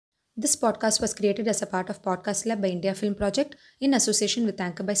This podcast was created as a part of Podcast Lab by India Film Project in association with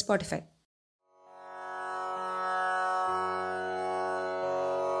Anchor by Spotify.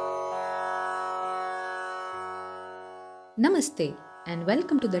 Namaste and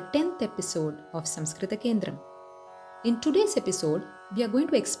welcome to the 10th episode of Sanskrit Kendram. In today's episode, we are going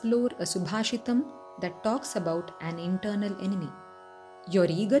to explore a Subhaashitham that talks about an internal enemy.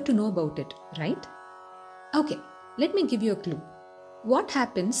 You're eager to know about it, right? Okay, let me give you a clue. What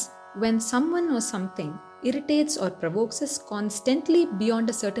happens when someone or something irritates or provokes us constantly beyond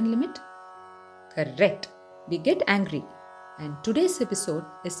a certain limit? Correct. We get angry. And today's episode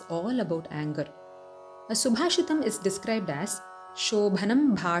is all about anger. A Subhaashitam is described as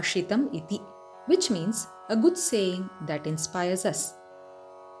Shobhanam Bhashitam iti, which means a good saying that inspires us.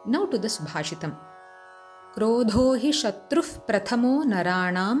 Now to the Subhaashitam. Krodho hi Shathruh prathamo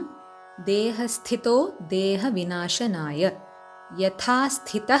naranam dehasthito deha vinashanaya yatha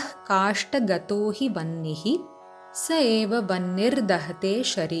sthitah kashta gato hi vannihi sa eva vannirdahate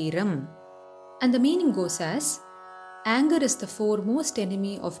shariram. And the meaning goes as, anger is the foremost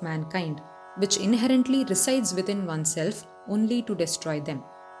enemy of mankind, which inherently resides within oneself only to destroy them.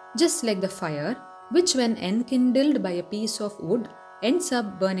 Just like the fire, which when enkindled by a piece of wood ends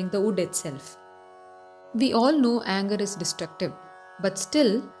up burning the wood itself. We all know anger is destructive, but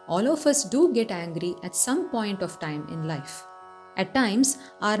still, all of us do get angry at some point of time in life. At times,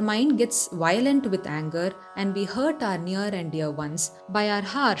 our mind gets violent with anger and we hurt our near and dear ones by our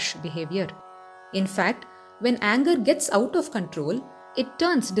harsh behavior. In fact, when anger gets out of control, it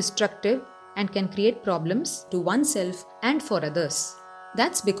turns destructive and can create problems to oneself and for others.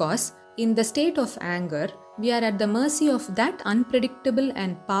 That's because, in the state of anger, we are at the mercy of that unpredictable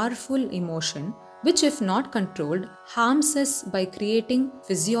and powerful emotion which, if not controlled, harms us by creating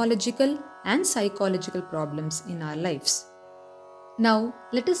physiological and psychological problems in our lives. Now,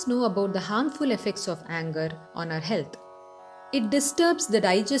 let us know about the harmful effects of anger on our health. It disturbs the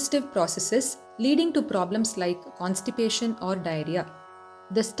digestive processes, leading to problems like constipation or diarrhea.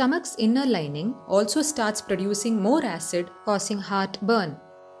 The stomach's inner lining also starts producing more acid, causing heartburn.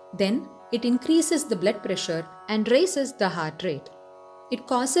 Then, it increases the blood pressure and raises the heart rate. It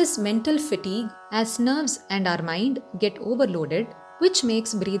causes mental fatigue as nerves and our mind get overloaded, which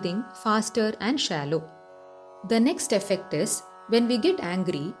makes breathing faster and shallow. The next effect is, when we get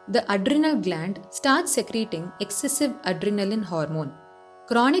angry, the adrenal gland starts secreting excessive adrenaline hormone.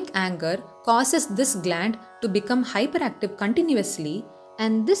 Chronic anger causes this gland to become hyperactive continuously,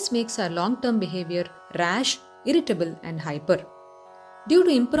 and this makes our long-term behavior rash, irritable, and hyper. Due to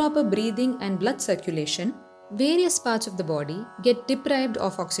improper breathing and blood circulation, various parts of the body get deprived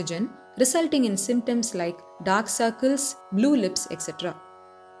of oxygen, resulting in symptoms like dark circles, blue lips, etc.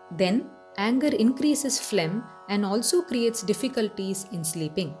 Then, anger increases phlegm and also creates difficulties in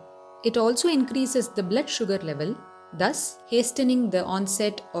sleeping. It also increases the blood sugar level, thus hastening the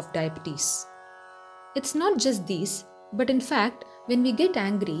onset of diabetes. It's not just these, but in fact, when we get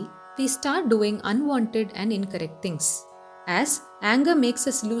angry, we start doing unwanted and incorrect things, as anger makes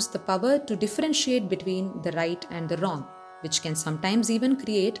us lose the power to differentiate between the right and the wrong, which can sometimes even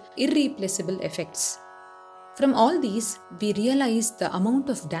create irreplaceable effects. From all these, we realize the amount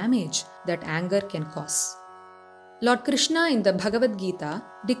of damage that anger can cause. Lord Krishna in the Bhagavad Gita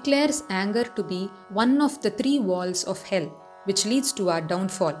declares anger to be one of the 3 walls of hell, which leads to our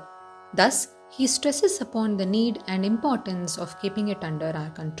downfall. Thus, he stresses upon the need and importance of keeping it under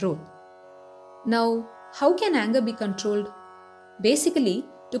our control. Now, how can anger be controlled? Basically,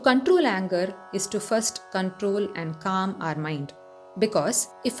 to control anger is to first control and calm our mind. Because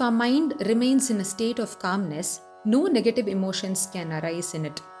if our mind remains in a state of calmness, no negative emotions can arise in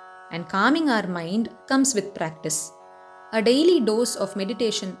it. And calming our mind comes with practice. A daily dose of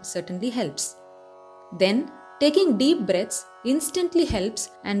meditation certainly helps. Then, taking deep breaths instantly helps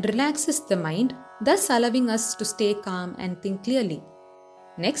and relaxes the mind, thus allowing us to stay calm and think clearly.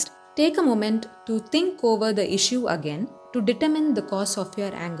 Next, take a moment to think over the issue again to determine the cause of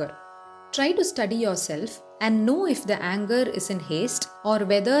your anger. Try to study yourself and know if the anger is in haste or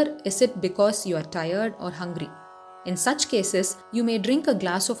whether is it because you are tired or hungry. In such cases, you may drink a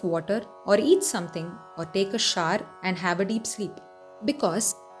glass of water or eat something or take a shower and have a deep sleep.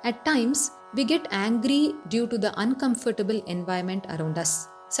 Because at times, we get angry due to the uncomfortable environment around us,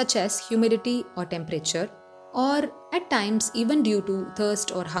 such as humidity or temperature, or at times even due to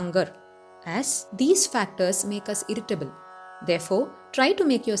thirst or hunger, as these factors make us irritable. Therefore, try to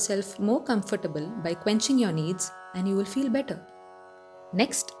make yourself more comfortable by quenching your needs and you will feel better.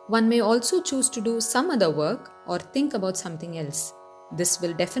 Next, one may also choose to do some other work or think about something else. This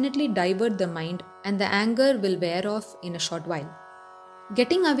will definitely divert the mind and the anger will wear off in a short while.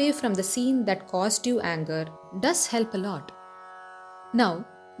 Getting away from the scene that caused you anger does help a lot. Now,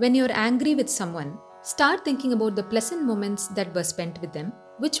 when you're angry with someone, start thinking about the pleasant moments that were spent with them,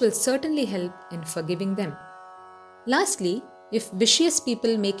 which will certainly help in forgiving them. Lastly, if vicious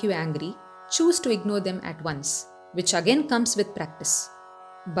people make you angry, choose to ignore them at once, which again comes with practice.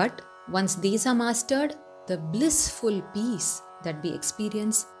 But once these are mastered, the blissful peace that we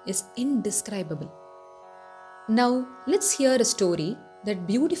experience is indescribable. Now, let's hear a story that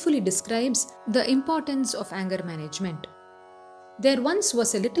beautifully describes the importance of anger management. There once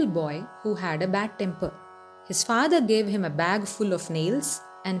was a little boy who had a bad temper. His father gave him a bag full of nails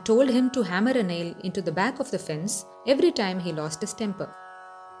and told him to hammer a nail into the back of the fence every time he lost his temper.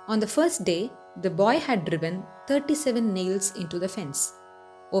 On the first day, the boy had driven 37 nails into the fence.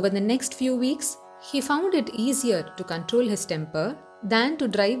 Over the next few weeks, he found it easier to control his temper than to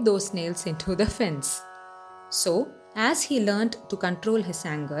drive those nails into the fence. So, as he learned to control his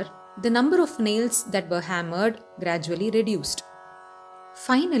anger, the number of nails that were hammered gradually reduced.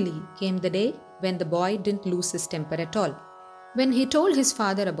 Finally came the day when the boy didn't lose his temper at all. When he told his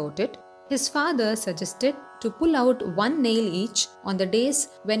father about it, his father suggested to pull out one nail each on the days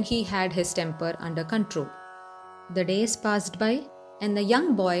when he had his temper under control. The days passed by, and the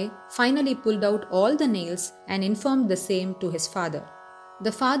young boy finally pulled out all the nails and informed the same to his father.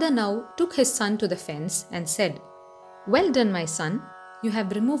 The father now took his son to the fence and said, "Well done, my son, you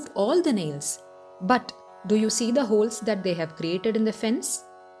have removed all the nails, but do you see the holes that they have created in the fence?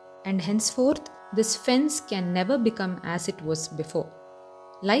 And henceforth, this fence can never become as it was before."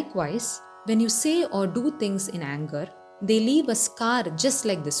 Likewise, when you say or do things in anger, they leave a scar just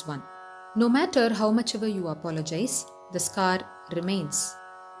like this one. No matter how much ever you apologize, the scar remains.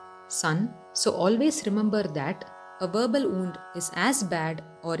 Son, so always remember that a verbal wound is as bad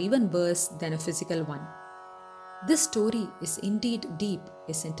or even worse than a physical one. This story is indeed deep,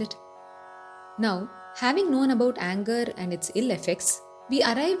 isn't it? Now, having known about anger and its ill effects, we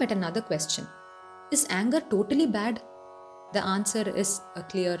arrive at another question. Is anger totally bad? The answer is a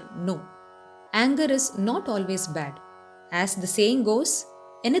clear no. Anger is not always bad. As the saying goes,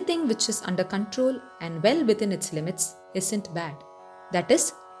 anything which is under control and well within its limits isn't bad. That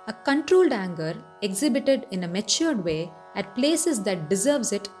is, a controlled anger exhibited in a matured way at places that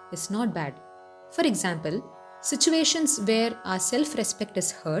deserves it is not bad. For example, situations where our self-respect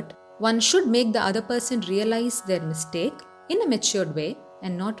is hurt, one should make the other person realize their mistake in a matured way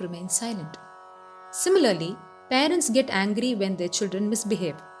and not remain silent. Similarly, parents get angry when their children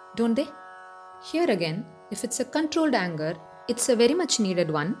misbehave, don't they? Here again, if it's a controlled anger, it's a very much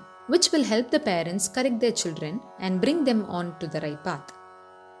needed one, which will help the parents correct their children and bring them on to the right path.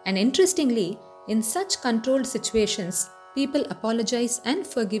 And interestingly, in such controlled situations, people apologize and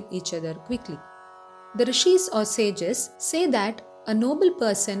forgive each other quickly. The rishis or sages say that a noble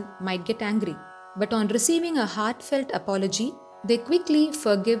person might get angry, but on receiving a heartfelt apology, they quickly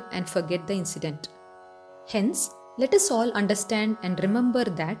forgive and forget the incident. Hence, let us all understand and remember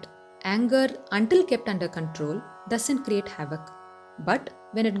that anger, until kept under control, doesn't create havoc. But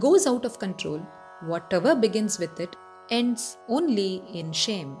when it goes out of control, whatever begins with it ends only in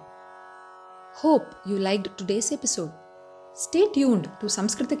shame. Hope you liked today's episode. Stay tuned to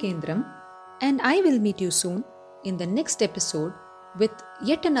Sanskrita Kendram, and I will meet you soon in the next episode with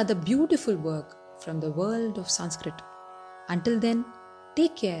yet another beautiful work from the world of Sanskrit. Until then,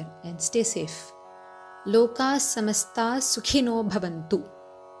 take care and stay safe. Loka samasta sukhino bhavantu.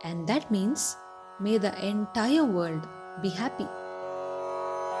 And that means, may the entire world be happy.